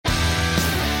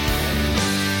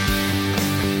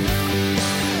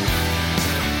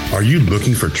Are you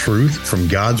looking for truth from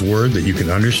God's Word that you can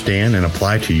understand and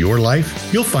apply to your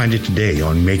life? You'll find it today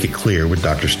on Make It Clear with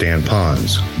Dr. Stan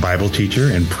Ponz, Bible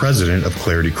teacher and president of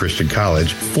Clarity Christian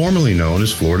College, formerly known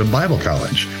as Florida Bible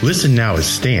College. Listen now as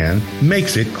Stan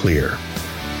makes it clear.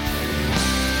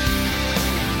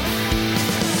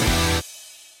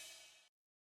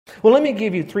 Well, let me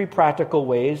give you 3 practical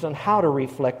ways on how to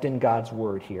reflect in God's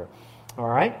Word here. All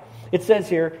right? It says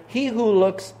here, he who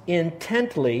looks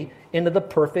intently into the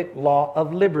perfect law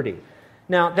of liberty.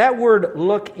 Now, that word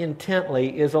look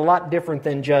intently is a lot different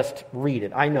than just read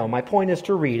it. I know, my point is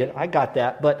to read it. I got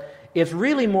that. But it's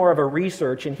really more of a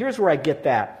research, and here's where I get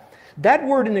that. That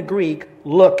word in the Greek,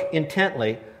 look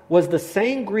intently, was the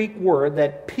same Greek word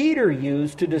that Peter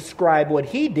used to describe what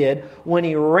he did when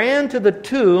he ran to the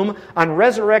tomb on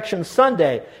Resurrection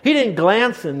Sunday. He didn't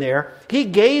glance in there. He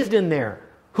gazed in there.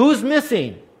 Who's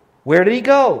missing? Where did he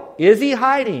go? Is he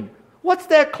hiding? What's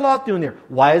that cloth doing there?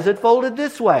 Why is it folded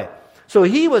this way? So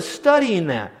he was studying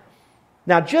that.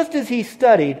 Now, just as he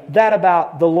studied that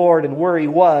about the Lord and where he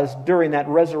was during that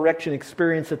resurrection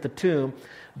experience at the tomb,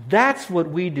 that's what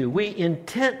we do. We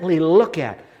intently look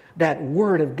at that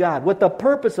Word of God with the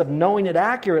purpose of knowing it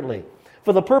accurately,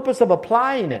 for the purpose of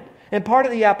applying it. And part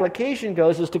of the application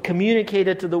is to communicate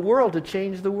it to the world, to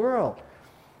change the world.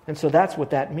 And so that's what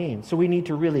that means. So we need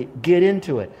to really get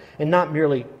into it and not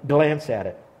merely glance at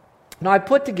it. Now, I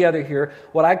put together here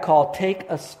what I call take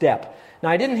a step. Now,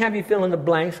 I didn't have you fill in the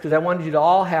blanks because I wanted you to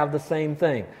all have the same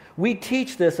thing. We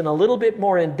teach this in a little bit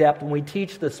more in depth when we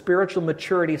teach the spiritual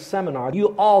maturity seminar. You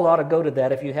all ought to go to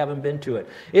that if you haven't been to it.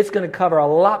 It's going to cover a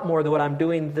lot more than what I'm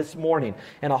doing this morning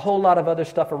and a whole lot of other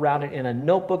stuff around it in a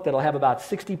notebook that'll have about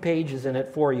 60 pages in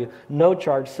it for you. No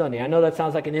charge Sunday. I know that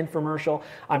sounds like an infomercial.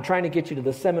 I'm trying to get you to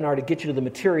the seminar to get you to the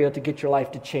material to get your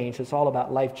life to change. It's all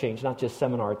about life change, not just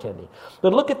seminar attending.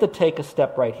 But look at the take a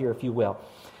step right here, if you will.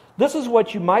 This is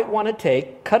what you might want to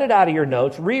take, cut it out of your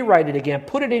notes, rewrite it again,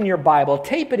 put it in your Bible,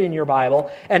 tape it in your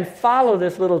Bible, and follow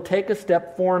this little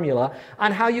take-a-step formula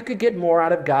on how you could get more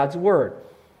out of God's Word.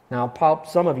 Now,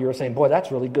 some of you are saying, boy,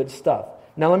 that's really good stuff.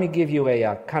 Now, let me give you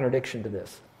a contradiction to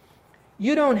this.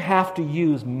 You don't have to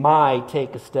use my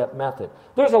take-a-step method.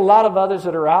 There's a lot of others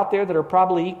that are out there that are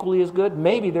probably equally as good.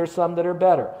 Maybe there's some that are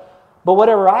better. But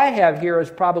whatever I have here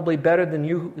is probably better than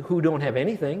you who don't have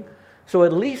anything. So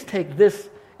at least take this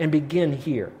and begin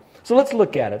here. So let's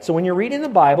look at it. So when you're reading the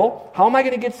Bible, how am I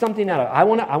going to get something out of it? I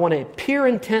want to peer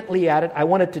intently at it. I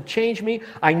want it to change me.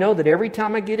 I know that every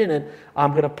time I get in it,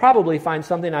 I'm going to probably find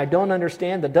something I don't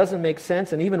understand that doesn't make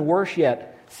sense, and even worse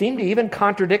yet, seem to even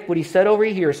contradict what he said over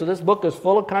here. So this book is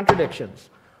full of contradictions.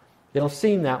 It'll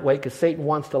seem that way because Satan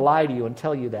wants to lie to you and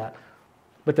tell you that.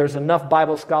 But there's enough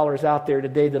Bible scholars out there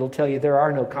today that'll tell you there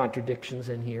are no contradictions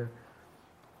in here.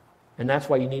 And that's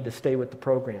why you need to stay with the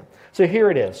program. So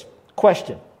here it is.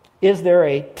 Question. Is there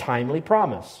a timely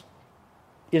promise?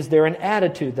 Is there an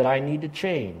attitude that I need to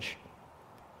change?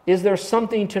 Is there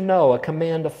something to know, a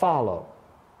command to follow?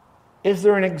 Is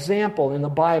there an example in the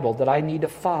Bible that I need to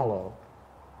follow?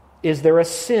 Is there a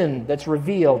sin that's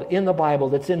revealed in the Bible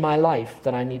that's in my life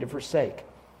that I need to forsake?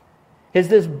 Has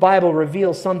this Bible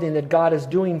revealed something that God is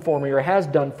doing for me or has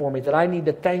done for me that I need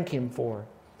to thank Him for?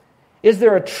 Is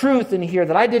there a truth in here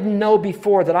that I didn't know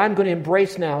before that I'm going to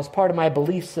embrace now as part of my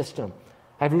belief system?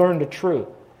 I've learned a truth.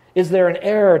 Is there an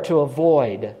error to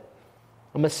avoid?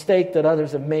 A mistake that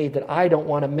others have made that I don't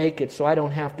want to make it so I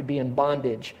don't have to be in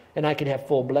bondage and I can have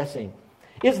full blessing?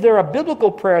 Is there a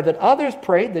biblical prayer that others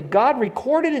prayed that God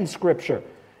recorded in Scripture?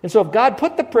 And so if God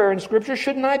put the prayer in Scripture,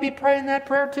 shouldn't I be praying that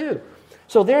prayer too?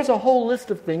 So there's a whole list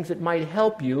of things that might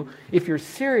help you if you're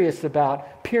serious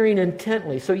about peering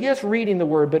intently. So yes, reading the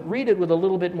Word, but read it with a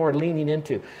little bit more leaning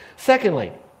into.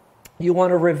 Secondly, you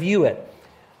want to review it.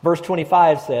 Verse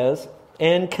 25 says,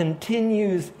 and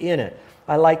continues in it.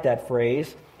 I like that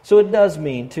phrase. So it does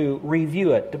mean to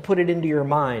review it, to put it into your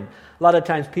mind. A lot of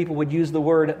times people would use the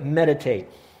word meditate.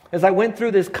 As I went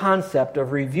through this concept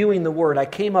of reviewing the Word, I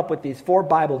came up with these 4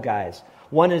 Bible guys.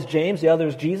 One is James, the other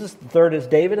is Jesus, the third is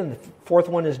David, and the fourth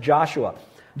one is Joshua.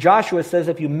 Joshua says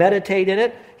if you meditate in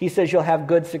it, he says you'll have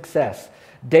good success.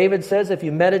 David says if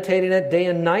you meditate in it day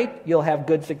and night, you'll have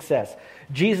good success.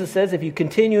 Jesus says if you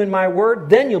continue in my word,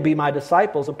 then you'll be my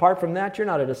disciples. Apart from that, you're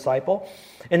not a disciple.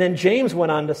 And then James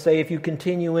went on to say if you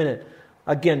continue in it,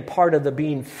 again, part of the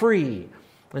being free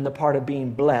and the part of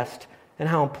being blessed and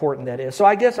how important that is. So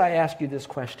I guess I ask you this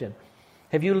question.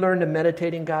 Have you learned to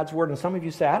meditate in God's Word? And some of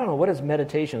you say, I don't know, what is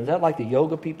meditation? Is that like the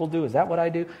yoga people do? Is that what I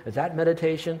do? Is that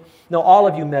meditation? No, all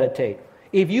of you meditate.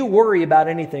 If you worry about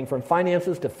anything from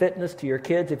finances to fitness to your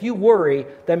kids, if you worry,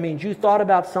 that means you thought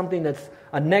about something that's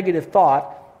a negative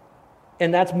thought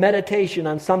and that's meditation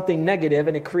on something negative,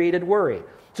 and it created worry.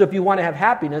 So if you want to have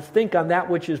happiness, think on that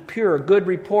which is pure, good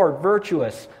report,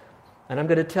 virtuous. And I'm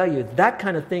going to tell you, that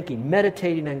kind of thinking,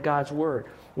 meditating on God's Word,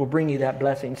 will bring you that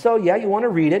blessing. So yeah, you want to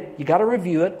read it. You got to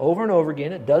review it over and over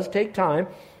again. It does take time.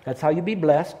 That's how you be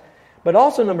blessed. But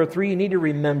also, number 3, you need to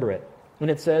remember it. And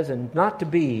it says, and not to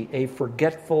be a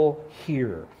forgetful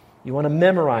hearer. You want to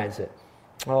memorize it.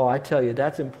 Oh, I tell you,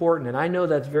 that's important. And I know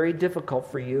that's very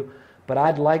difficult for you, but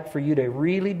I'd like for you to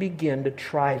really begin to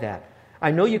try that. I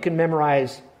know you can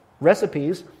memorize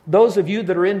recipes. Those of you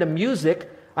that are into music,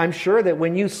 I'm sure that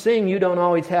when you sing, you don't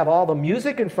always have all the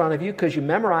music in front of you because you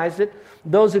memorized it.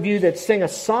 Those of you that sing a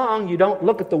song, you don't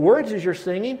look at the words as you're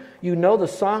singing. You know the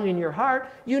song in your heart.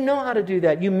 You know how to do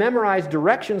that. You memorize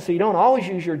directions, so you don't always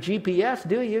use your GPS,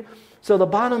 do you? So the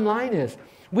bottom line is,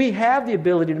 we have the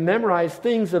ability to memorize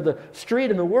things of the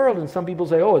street and the world, and some people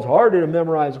say, oh, it's harder to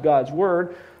memorize God's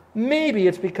Word. Maybe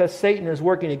it's because Satan is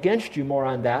working against you more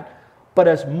on that. But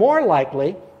it's more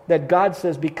likely that God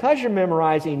says, because you're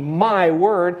memorizing my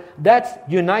Word, that's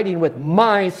uniting with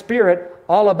my Spirit,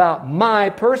 all about my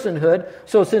personhood.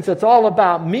 So since it's all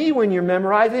about me when you're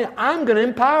memorizing, I'm going to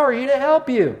empower you to help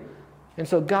you. And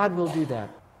so God will do that.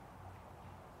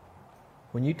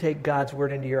 When you take God's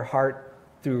Word into your heart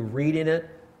through reading it,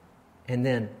 and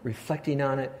then reflecting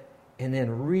on it, and then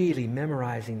really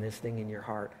memorizing this thing in your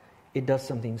heart, it does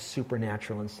something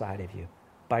supernatural inside of you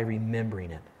by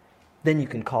remembering it. Then you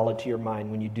can call it to your mind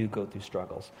when you do go through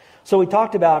struggles. So we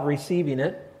talked about receiving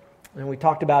it, and we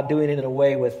talked about doing it in a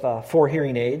way with 4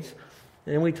 hearing aids,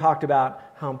 and then we talked about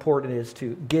how important it is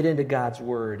to get into God's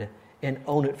Word and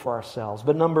own it for ourselves.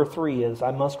 But number 3 is,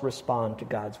 I must respond to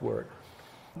God's Word.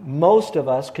 Most of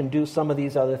us can do some of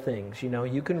these other things. You know,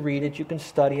 you can read it, you can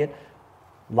study it.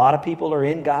 A lot of people are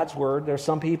in God's Word. There's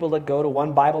some people that go to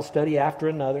one Bible study after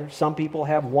another. Some people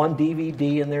have one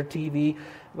DVD in their TV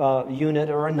unit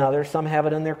or another. Some have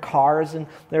it in their cars and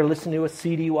they're listening to a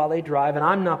CD while they drive. And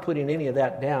I'm not putting any of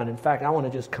that down. In fact, I want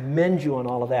to just commend you on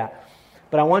all of that.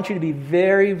 But I want you to be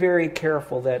very, very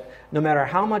careful that no matter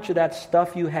how much of that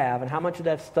stuff you have and how much of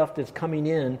that stuff that's coming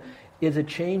in, is it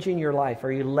changing your life?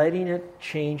 Are you letting it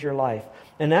change your life?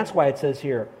 And that's why it says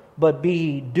here, but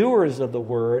be doers of the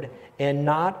word and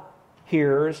not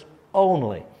hearers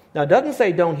only. Now, it doesn't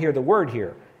say don't hear the word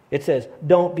here. It says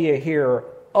don't be a hearer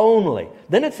only.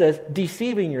 Then it says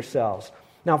deceiving yourselves.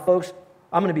 Now, folks,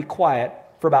 I'm going to be quiet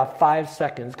for about 5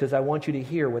 seconds because I want you to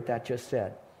hear what that just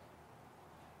said.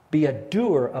 Be a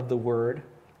doer of the word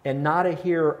and not a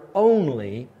hearer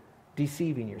only,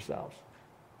 deceiving yourselves.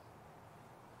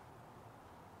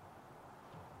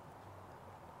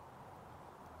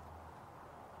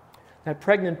 That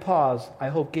pregnant pause, I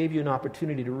hope, gave you an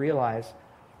opportunity to realize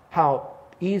how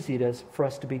easy it is for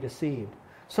us to be deceived.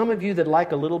 Some of you that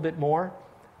like a little bit more,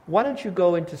 why don't you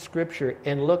go into Scripture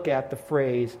and look at the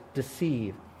phrase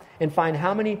deceive and find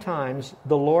how many times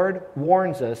the Lord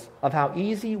warns us of how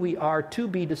easy we are to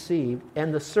be deceived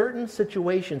and the certain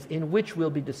situations in which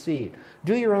we'll be deceived.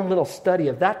 Do your own little study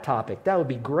of that topic. That would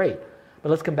be great. But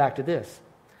let's come back to this.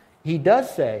 He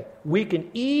does say we can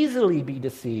easily be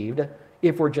deceived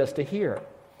if we're just a hearer.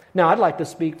 Now, I'd like to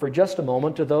speak for just a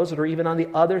moment to those that are even on the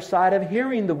other side of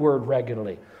hearing the word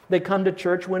regularly. They come to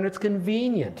church when it's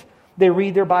convenient. They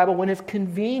read their Bible when it's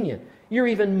convenient. You're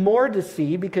even more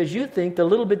deceived because you think the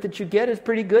little bit that you get is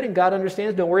pretty good and God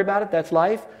understands. Don't worry about it. That's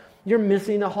life. You're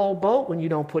missing the whole boat when you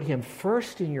don't put Him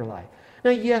first in your life. Now,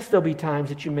 yes, there'll be times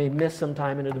that you may miss some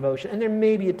time in a devotion, and there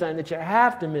may be a time that you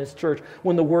have to miss church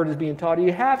when the Word is being taught, or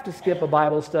you have to skip a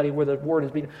Bible study where the Word is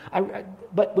being...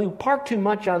 But we park too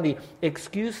much on the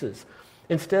excuses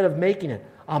instead of making it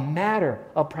a matter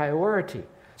of priority.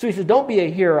 So he says, don't be a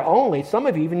hearer only. Some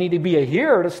of you even need to be a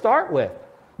hearer to start with.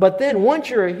 But then once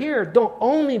you're a hearer, don't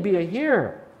only be a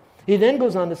hearer. He then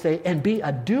goes on to say, and be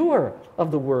a doer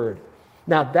of the Word.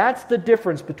 Now, that's the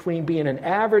difference between being an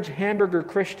average hamburger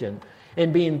Christian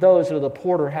and being those that are the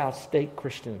porterhouse steak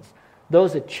Christians,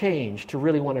 those that change to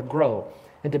really want to grow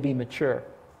and to be mature.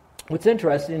 What's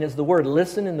interesting is the word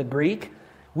listen in the Greek,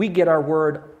 we get our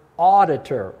word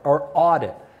auditor or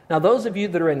audit. Now, those of you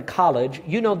that are in college,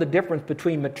 you know the difference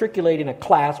between matriculating a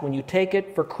class when you take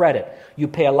it for credit. You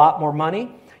pay a lot more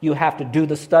money. You have to do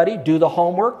the study, do the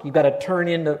homework. You've got to turn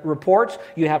in the reports.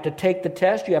 You have to take the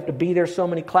test. You have to be there so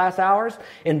many class hours.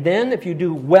 And then if you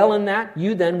do well in that,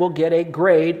 you then will get a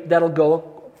grade that'll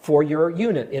go for your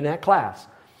unit in that class.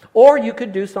 Or you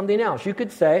could do something else. You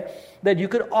could say that you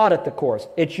could audit the course.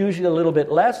 It's usually a little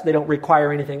bit less. They don't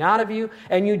require anything out of you.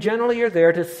 And you generally are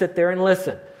there to sit there and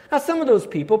listen. Now, some of those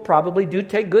people probably do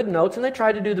take good notes and they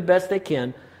try to do the best they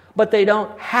can. But they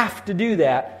don't have to do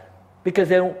that, because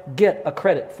they don't get a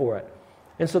credit for it.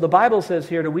 And so the Bible says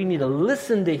here that we need to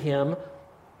listen to Him,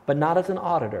 but not as an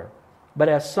auditor, but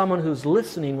as someone who's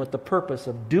listening with the purpose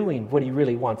of doing what He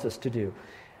really wants us to do.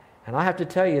 And I have to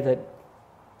tell you that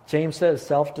James says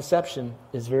self-deception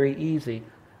is very easy,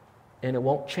 and it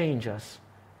won't change us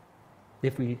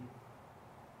if we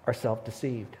are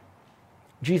self-deceived.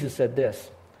 Jesus said this,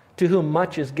 "To whom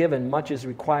much is given, much is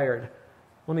required."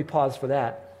 Let me pause for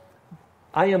that.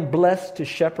 I am blessed to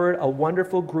shepherd a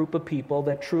wonderful group of people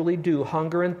that truly do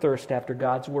hunger and thirst after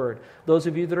God's Word. Those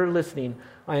of you that are listening,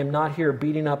 I am not here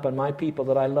beating up on my people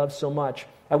that I love so much.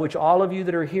 I wish all of you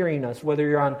that are hearing us, whether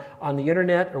you're on the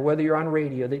internet or whether you're on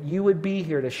radio, that you would be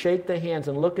here to shake the hands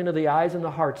and look into the eyes and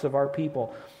the hearts of our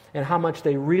people and how much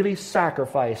they really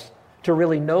sacrifice to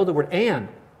really know the Word and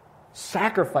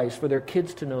sacrifice for their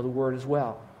kids to know the Word as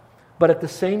well. But at the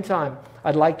same time,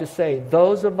 I'd like to say,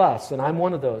 those of us, and I'm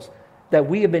one of those, that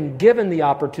we have been given the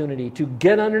opportunity to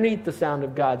get underneath the sound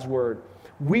of God's Word,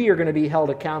 we are going to be held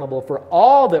accountable for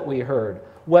all that we heard,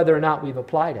 whether or not we've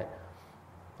applied it.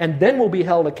 And then we'll be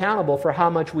held accountable for how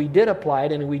much we did apply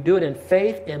it, and we do it in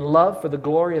faith and love for the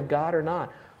glory of God or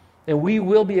not. And we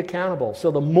will be accountable.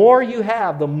 So the more you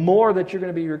have, the more that you're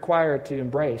going to be required to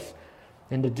embrace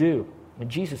and to do. And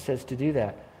Jesus says to do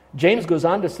that. James goes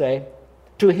on to say,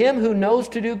 "To him who knows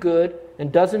to do good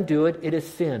and doesn't do it, it is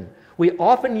sin." We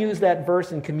often use that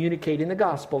verse in communicating the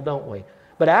gospel, don't we?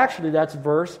 But actually that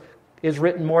verse is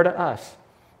written more to us,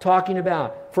 talking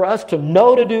about for us to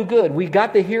know to do good. We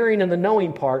got the hearing and the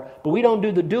knowing part, but we don't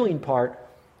do the doing part.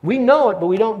 We know it, but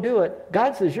we don't do it.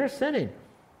 God says, you're sinning.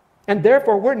 And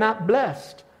therefore we're not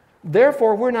blessed.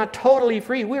 Therefore we're not totally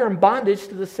free. We are in bondage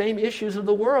to the same issues of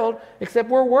the world, except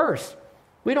we're worse.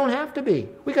 We don't have to be.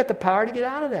 We got the power to get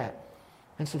out of that.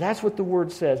 And so that's what the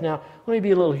Word says. Now, let me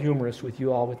be a little humorous with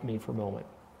you all with me for a moment.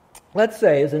 Let's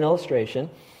say, as an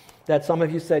illustration, that some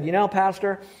of you said, you know,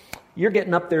 Pastor, you're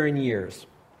getting up there in years.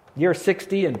 You're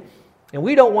 60, and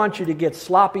we don't want you to get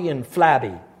sloppy and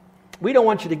flabby. We don't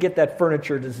want you to get that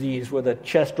furniture disease where the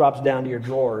chest drops down to your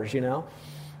drawers, you know.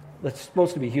 That's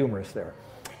supposed to be humorous there.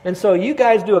 And so you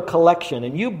guys do a collection,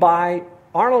 and you buy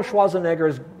Arnold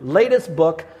Schwarzenegger's latest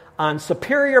book on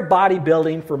superior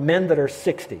bodybuilding for men that are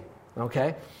 60.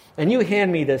 Okay? And you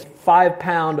hand me this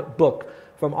 5-pound book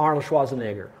from Arnold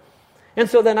Schwarzenegger. And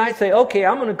so then I say, okay,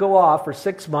 I'm going to go off for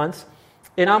 6 months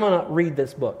and I'm going to read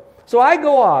this book. So I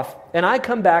go off and I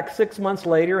come back 6 months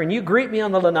later and you greet me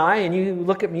on the lanai and you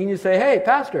look at me and you say, hey,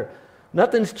 Pastor,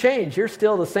 nothing's changed. You're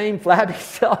still the same flabby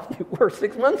self you were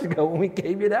 6 months ago when we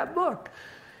gave you that book.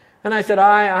 And I said,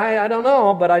 I don't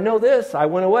know, but I know this. I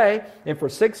went away and for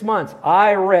 6 months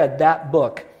I read that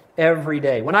book every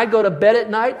day. When I go to bed at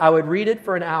night, I would read it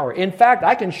for an hour. In fact,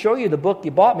 I can show you the book you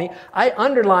bought me. I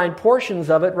underlined portions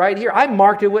of it right here. I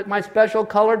marked it with my special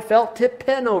colored felt tip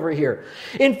pen over here.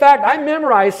 In fact, I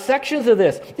memorized sections of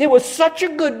this. It was such a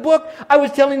good book. I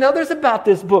was telling others about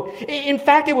this book. In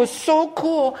fact, it was so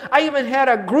cool. I even had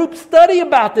a group study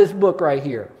about this book right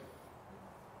here.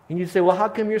 And you say, well, how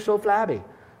come you're so flabby?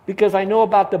 Because I know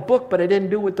about the book, but I didn't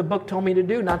do what the book told me to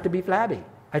do, not to be flabby.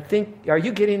 I think, are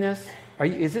you getting this?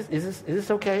 Is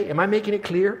this okay? Am I making it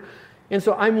clear? And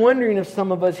so I'm wondering if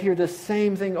some of us hear the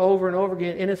same thing over and over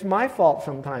again, and it's my fault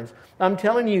sometimes. I'm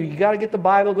telling you, you got to get the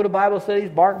Bible, go to Bible studies,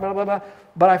 bark, blah, blah, blah.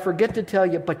 But I forget to tell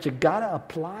you, but you got to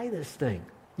apply this thing.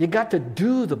 You got to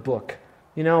do the book.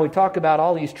 You know, we talk about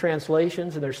all these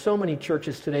translations, and there's so many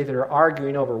churches today that are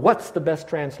arguing over what's the best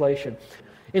translation,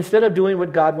 instead of doing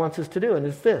what God wants us to do, and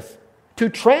it's this, to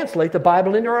translate the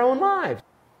Bible into our own lives.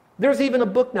 There's even a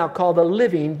book now called the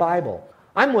Living Bible.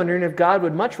 I'm wondering if God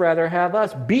would much rather have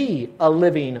us be a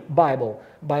living Bible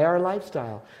by our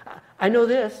lifestyle. I know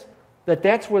this, that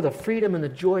that's where the freedom and the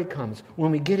joy comes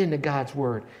when we get into God's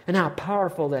Word and how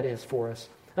powerful that is for us.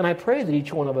 And I pray that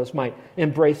each one of us might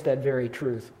embrace that very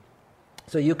truth.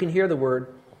 So you can hear the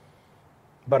Word,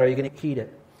 but are you going to heed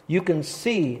it? You can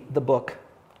see the book,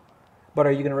 but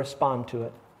are you going to respond to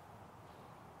it?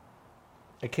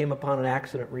 I came upon an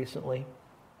accident recently.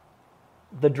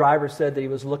 The driver said that he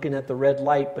was looking at the red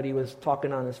light, but he was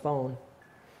talking on his phone.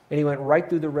 And he went right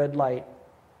through the red light.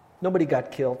 Nobody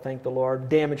got killed, thank the Lord.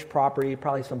 Damaged property,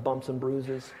 probably some bumps and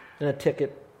bruises, and a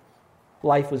ticket.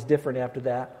 Life was different after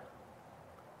that.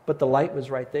 But the light was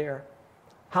right there.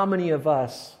 How many of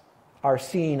us are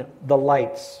seeing the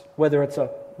lights, whether it's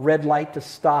a red light to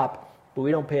stop, but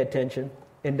we don't pay attention,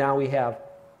 and now we have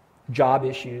job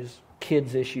issues,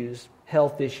 kids issues,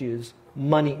 health issues,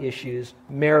 money issues,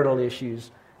 marital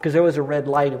issues, because there was a red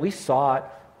light and we saw it.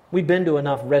 We've been to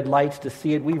enough red lights to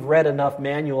see it. We've read enough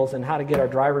manuals on how to get our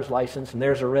driver's license, and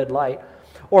there's a red light.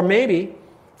 Or maybe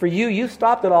for you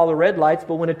stopped at all the red lights,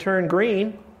 but when it turned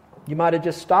green, you might have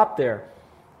just stopped there.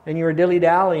 and you were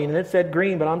dilly-dallying, and it said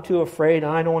green, but I'm too afraid,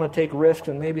 and I don't want to take risks,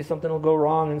 and maybe something will go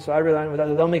wrong, and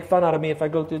so they'll make fun out of me if I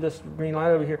go through this green light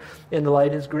over here, and the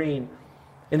light is green.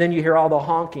 And then you hear all the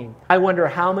honking. I wonder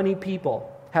how many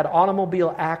people had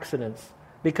automobile accidents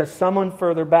because someone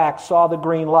further back saw the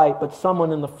green light, but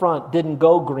someone in the front didn't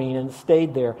go green and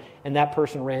stayed there, and that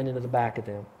person ran into the back of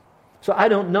them. So I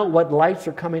don't know what lights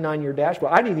are coming on your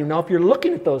dashboard. I don't even know if you're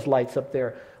looking at those lights up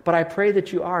there. But I pray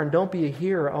that you are, and don't be a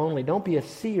hearer only. Don't be a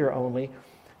seer only.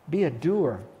 Be a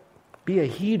doer. Be a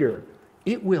heeder.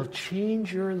 It will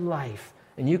change your life,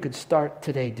 and you could start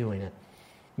today doing it.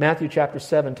 Matthew chapter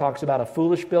 7 talks about a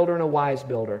foolish builder and a wise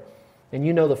builder. And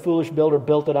you know the foolish builder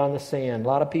built it on the sand. A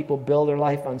lot of people build their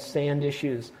life on sand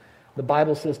issues. The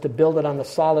Bible says to build it on the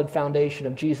solid foundation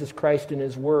of Jesus Christ and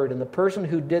His Word. And the person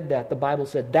who did that, the Bible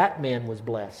said, that man was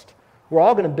blessed. We're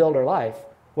all going to build our life.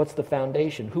 What's the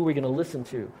foundation? Who are we going to listen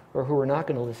to or who we're not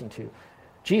going to listen to?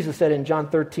 Jesus said in John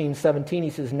 13:17, He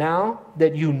says, now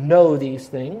that you know these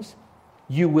things,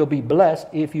 you will be blessed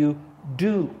if you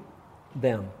do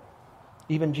them.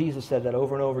 Even Jesus said that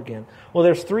over and over again. Well,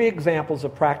 there's 3 examples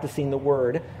of practicing the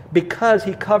Word. Because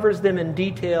he covers them in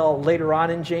detail later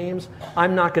on in James,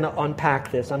 I'm not going to unpack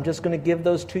this. I'm just going to give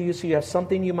those to you so you have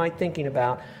something you might thinking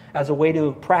about as a way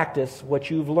to practice what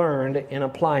you've learned in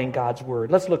applying God's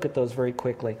Word. Let's look at those very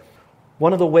quickly.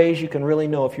 One of the ways you can really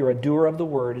know if you're a doer of the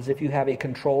Word is if you have a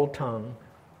controlled tongue.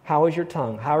 How is your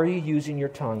tongue? How are you using your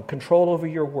tongue? Control over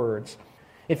your words.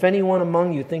 If anyone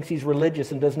among you thinks he's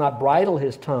religious and does not bridle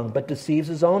his tongue, but deceives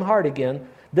his own heart again,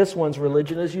 this one's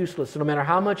religion is useless. So no matter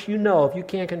how much you know, if you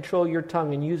can't control your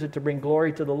tongue and use it to bring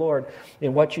glory to the Lord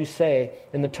in what you say,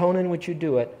 in the tone in which you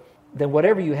do it, then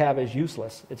whatever you have is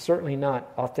useless. It's certainly not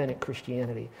authentic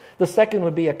Christianity. The second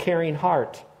would be a caring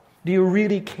heart. Do you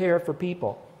really care for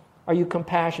people? Are you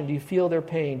compassionate? Do you feel their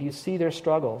pain? Do you see their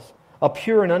struggles? A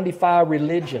pure and undefiled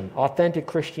religion, authentic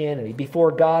Christianity,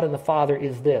 before God and the Father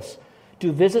is this: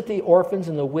 to visit the orphans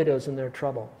and the widows in their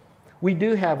trouble. We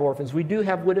do have orphans. We do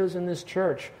have widows in this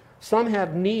church. Some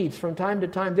have needs. From time to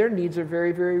time, their needs are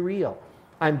very, very real.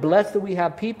 I'm blessed that we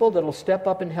have people that will step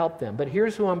up and help them. But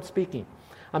here's who I'm speaking.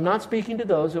 I'm not speaking to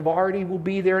those who already will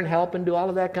be there and help and do all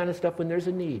of that kind of stuff when there's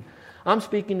a need. I'm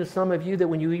speaking to some of you that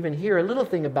when you even hear a little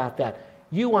thing about that,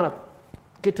 you want to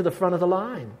get to the front of the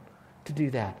line to do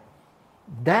that.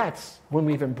 That's when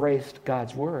we've embraced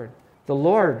God's Word. The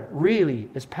Lord really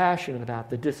is passionate about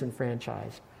the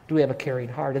disenfranchised. Do we have a caring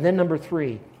heart? And then number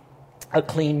 3, a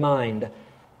clean mind.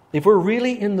 If we're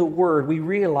really in the Word, we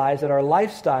realize that our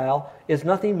lifestyle is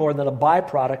nothing more than a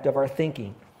byproduct of our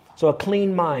thinking. So a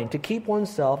clean mind, to keep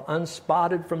oneself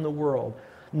unspotted from the world,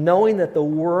 knowing that the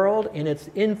world and its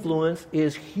influence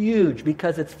is huge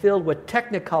because it's filled with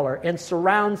technicolor and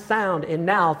surround sound, and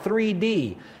now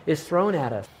 3D is thrown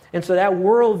at us. And so that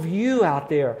worldview out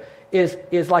there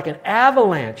is like an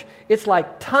avalanche. It's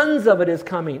like tons of it is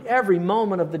coming every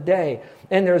moment of the day.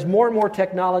 And there's more and more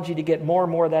technology to get more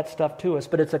and more of that stuff to us.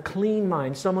 But it's a clean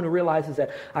mind, someone who realizes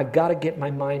that I've got to get my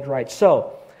mind right.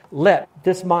 So let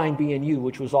this mind be in you,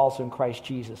 which was also in Christ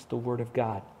Jesus, the Word of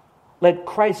God. Let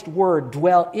Christ's Word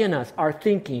dwell in us, our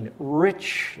thinking,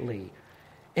 richly.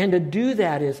 And to do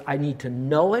that is I need to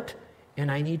know it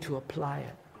and I need to apply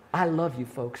it. I love you,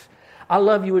 folks. I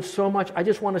love you so much. I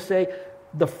just want to say,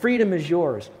 the freedom is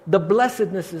yours. The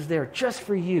blessedness is there just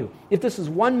for you. If this is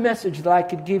one message that I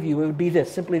could give you, it would be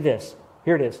this, simply this.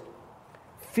 Here it is.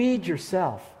 Feed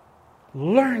yourself.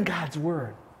 Learn God's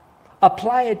Word.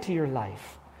 Apply it to your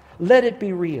life. Let it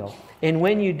be real. And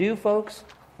when you do, folks,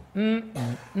 my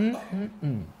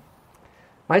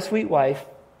sweet wife,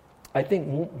 I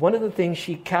think one of the things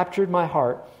she captured my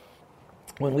heart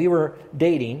when we were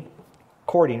dating,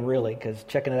 courting really, because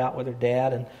checking it out with her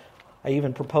dad, and I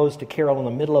even proposed to Carol in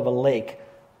the middle of a lake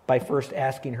by first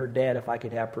asking her dad if I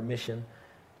could have permission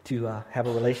to have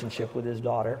a relationship with his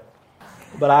daughter.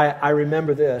 But I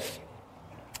remember this.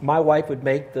 My wife would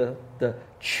make the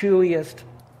chewiest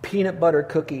peanut butter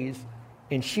cookies,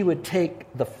 and she would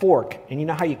take the fork, and you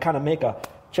know how you kind of make a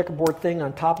checkerboard thing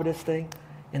on top of this thing?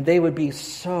 And they would be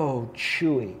so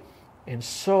chewy and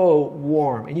so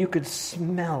warm, and you could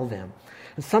smell them.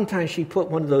 And sometimes she put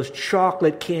one of those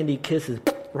chocolate candy kisses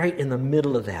right in the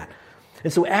middle of that.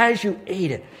 And so as you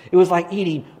ate it, it was like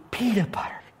eating peanut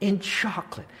butter and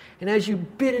chocolate. And as you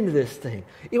bit into this thing,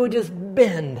 it would just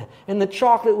bend, and the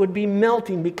chocolate would be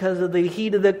melting because of the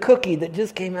heat of the cookie that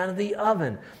just came out of the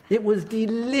oven. It was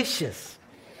delicious.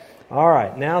 All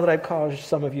right, now that I've caused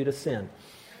some of you to sin.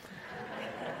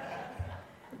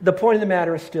 The point of the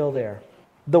matter is still there.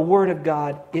 The Word of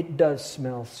God, it does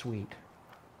smell sweet.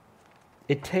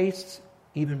 It tastes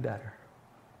even better.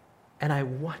 And I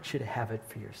want you to have it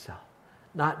for yourself.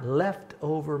 not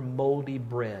leftover moldy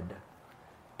bread.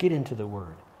 Get into the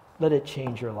Word. Let it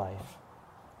change your life.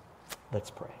 Let's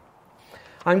pray.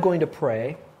 I'm going to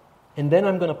pray, and then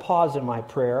I'm going to pause in my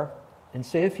prayer and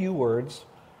say a few words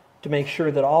to make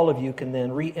sure that all of you can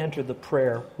then re-enter the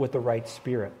prayer with the right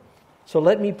spirit. So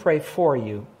let me pray for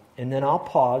you, and then I'll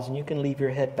pause, and you can leave your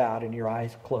head bowed and your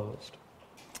eyes closed.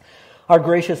 Our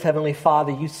gracious Heavenly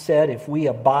Father, you said if we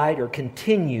abide or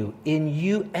continue in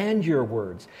you and your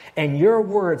words, and your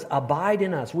words abide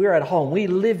in us, we're at home, we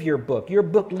live your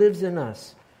book lives in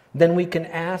us, then we can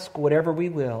ask whatever we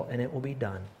will, and it will be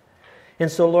done. And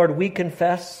so, Lord, we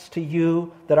confess to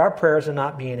you that our prayers are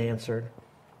not being answered.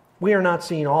 We are not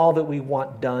seeing all that we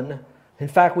want done. In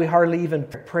fact, we hardly even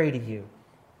pray to you.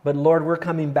 But Lord, we're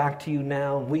coming back to you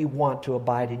now. We want to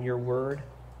abide in your word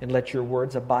and let your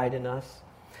words abide in us.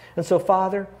 And so,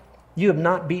 Father, you have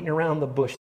not beaten around the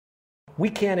bush. We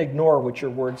can't ignore what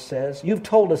your word says. You've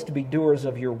told us to be doers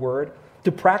of your word,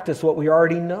 to practice what we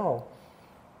already know.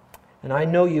 And I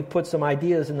know you've put some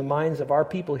ideas in the minds of our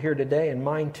people here today, and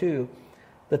mine too,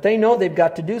 that they know they've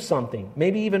got to do something,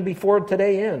 maybe even before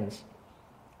today ends.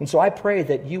 And so I pray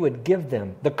that you would give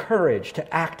them the courage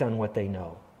to act on what they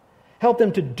know. Help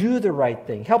them to do the right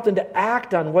thing. Help them to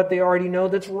act on what they already know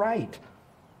that's right.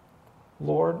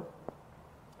 Lord,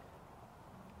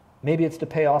 maybe it's to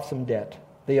pay off some debt.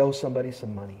 They owe somebody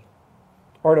some money.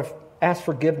 Or to ask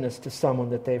forgiveness to someone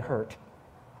that they've hurt.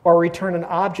 Or return an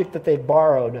object that they've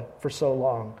borrowed for so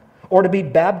long. Or to be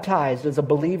baptized as a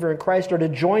believer in Christ. Or to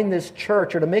join this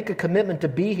church. Or to make a commitment to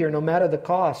be here no matter the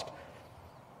cost.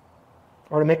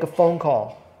 Or to make a phone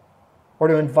call. Or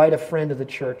to invite a friend to the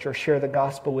church. Or share the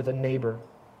gospel with a neighbor.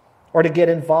 Or to get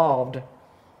involved.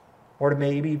 Or to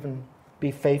maybe even be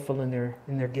faithful in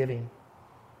their giving.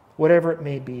 Whatever it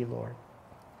may be, Lord.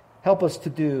 Help us to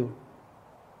do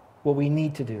what we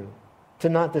need to do. To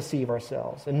not deceive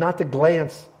ourselves. And not to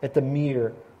glance at the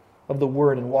mirror of the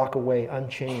Word and walk away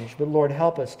unchanged. But Lord,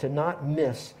 help us to not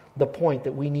miss the point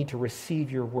that we need to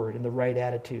receive your Word in the right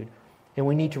attitude. And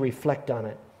we need to reflect on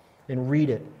it. And read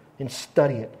it. And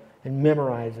study it. And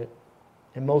memorize it.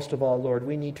 And most of all, Lord,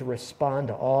 we need to respond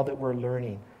to all that we're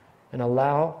learning. And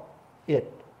allow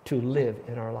it to live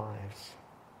in our lives.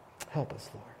 Help us,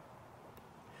 Lord.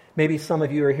 Maybe some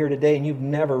of you are here today and you've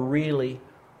never really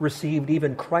received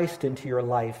even Christ into your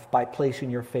life by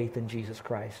placing your faith in Jesus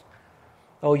Christ.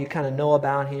 Oh, you kind of know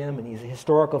about him and he's a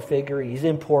historical figure, he's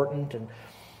important,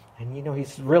 and you know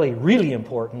he's really, really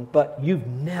important, but you've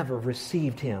never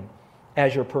received him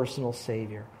as your personal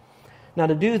Savior. Now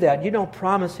to do that, you don't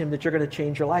promise him that you're going to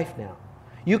change your life now.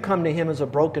 You come to him as a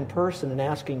broken person and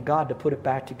asking God to put it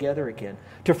back together again,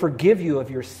 to forgive you of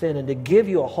your sin and to give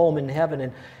you a home in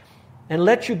heaven and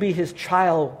let you be his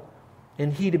child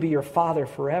and he to be your father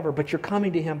forever. But you're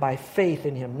coming to him by faith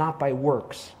in him, not by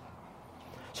works.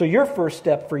 So your first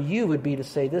step for you would be to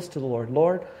say this to the Lord.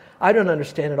 Lord, I don't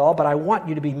understand it all, but I want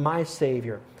you to be my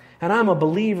Savior. And I'm a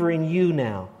believer in you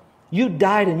now. You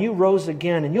died and you rose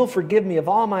again and you'll forgive me of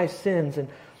all my sins.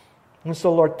 And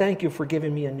so, Lord, thank you for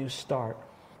giving me a new start.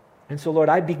 And so, Lord,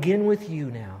 I begin with you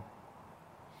now.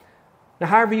 Now,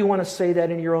 however you want to say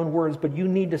that in your own words, but you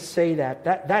need to say that.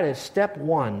 That is step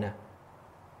one,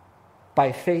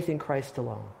 by faith in Christ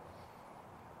alone.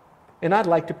 And I'd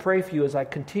like to pray for you as I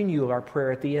continue our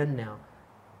prayer at the end now.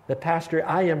 That, Pastor,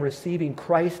 I am receiving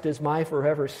Christ as my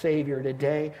forever Savior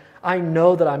today. I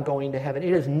know that I'm going to heaven.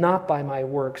 It is not by my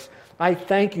works. I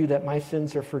thank you that my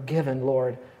sins are forgiven,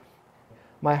 Lord.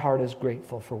 My heart is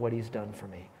grateful for what he's done for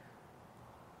me.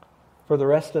 For the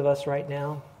rest of us right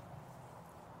now,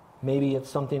 maybe it's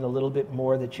something a little bit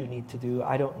more that you need to do.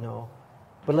 I don't know.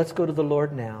 But let's go to the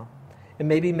Lord now and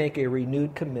maybe make a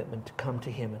renewed commitment to come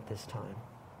to him at this time.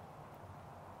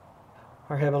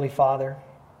 Our Heavenly Father,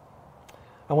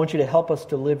 I want you to help us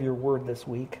to live your word this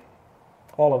week.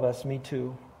 All of us, me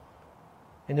too.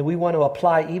 And that we want to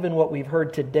apply even what we've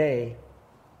heard today.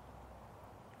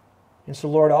 And so,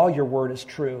 Lord, all your word is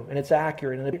true and it's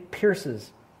accurate and it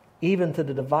pierces even to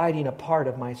the dividing apart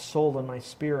of my soul and my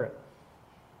spirit,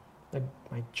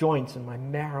 my joints and my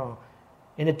marrow.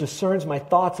 And it discerns my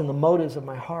thoughts and the motives of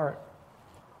my heart.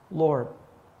 Lord,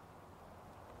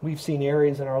 we've seen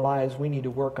areas in our lives we need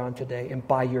to work on today. And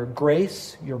by your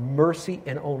grace, your mercy,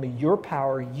 and only your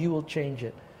power, you will change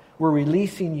it. We're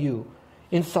releasing you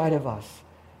inside of us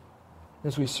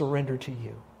as we surrender to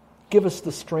you. Give us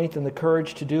the strength and the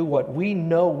courage to do what we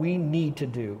know we need to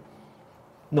do.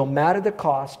 No matter the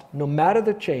cost, no matter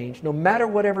the change, no matter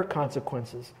whatever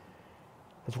consequences.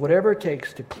 It's whatever it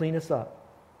takes to clean us up.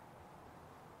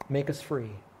 Make us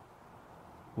free.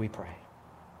 We pray.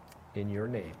 In your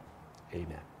name,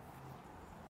 amen.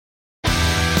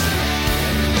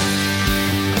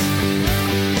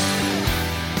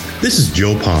 This is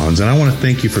Joe Ponz, and I want to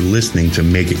thank you for listening to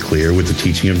Make It Clear with the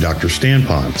teaching of Dr. Stan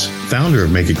Ponz, founder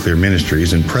of Make It Clear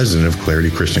Ministries and president of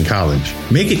Clarity Christian College.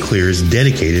 Make It Clear is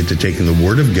dedicated to taking the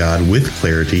Word of God with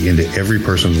clarity into every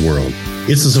person's world.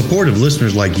 It's the support of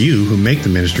listeners like you who make the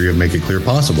ministry of Make It Clear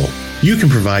possible. You can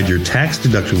provide your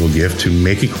tax-deductible gift to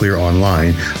Make It Clear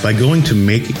online by going to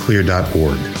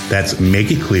makeitclear.org. That's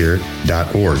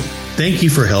makeitclear.org. Thank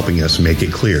you for helping us make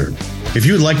it clear. If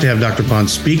you would like to have Dr. Ponz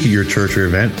speak at your church or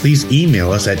event, please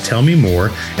email us at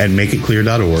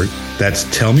tellmemore@makeitclear.org. That's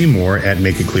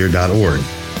tellmemore@makeitclear.org.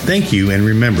 Thank you, and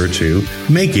remember to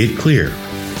make it clear.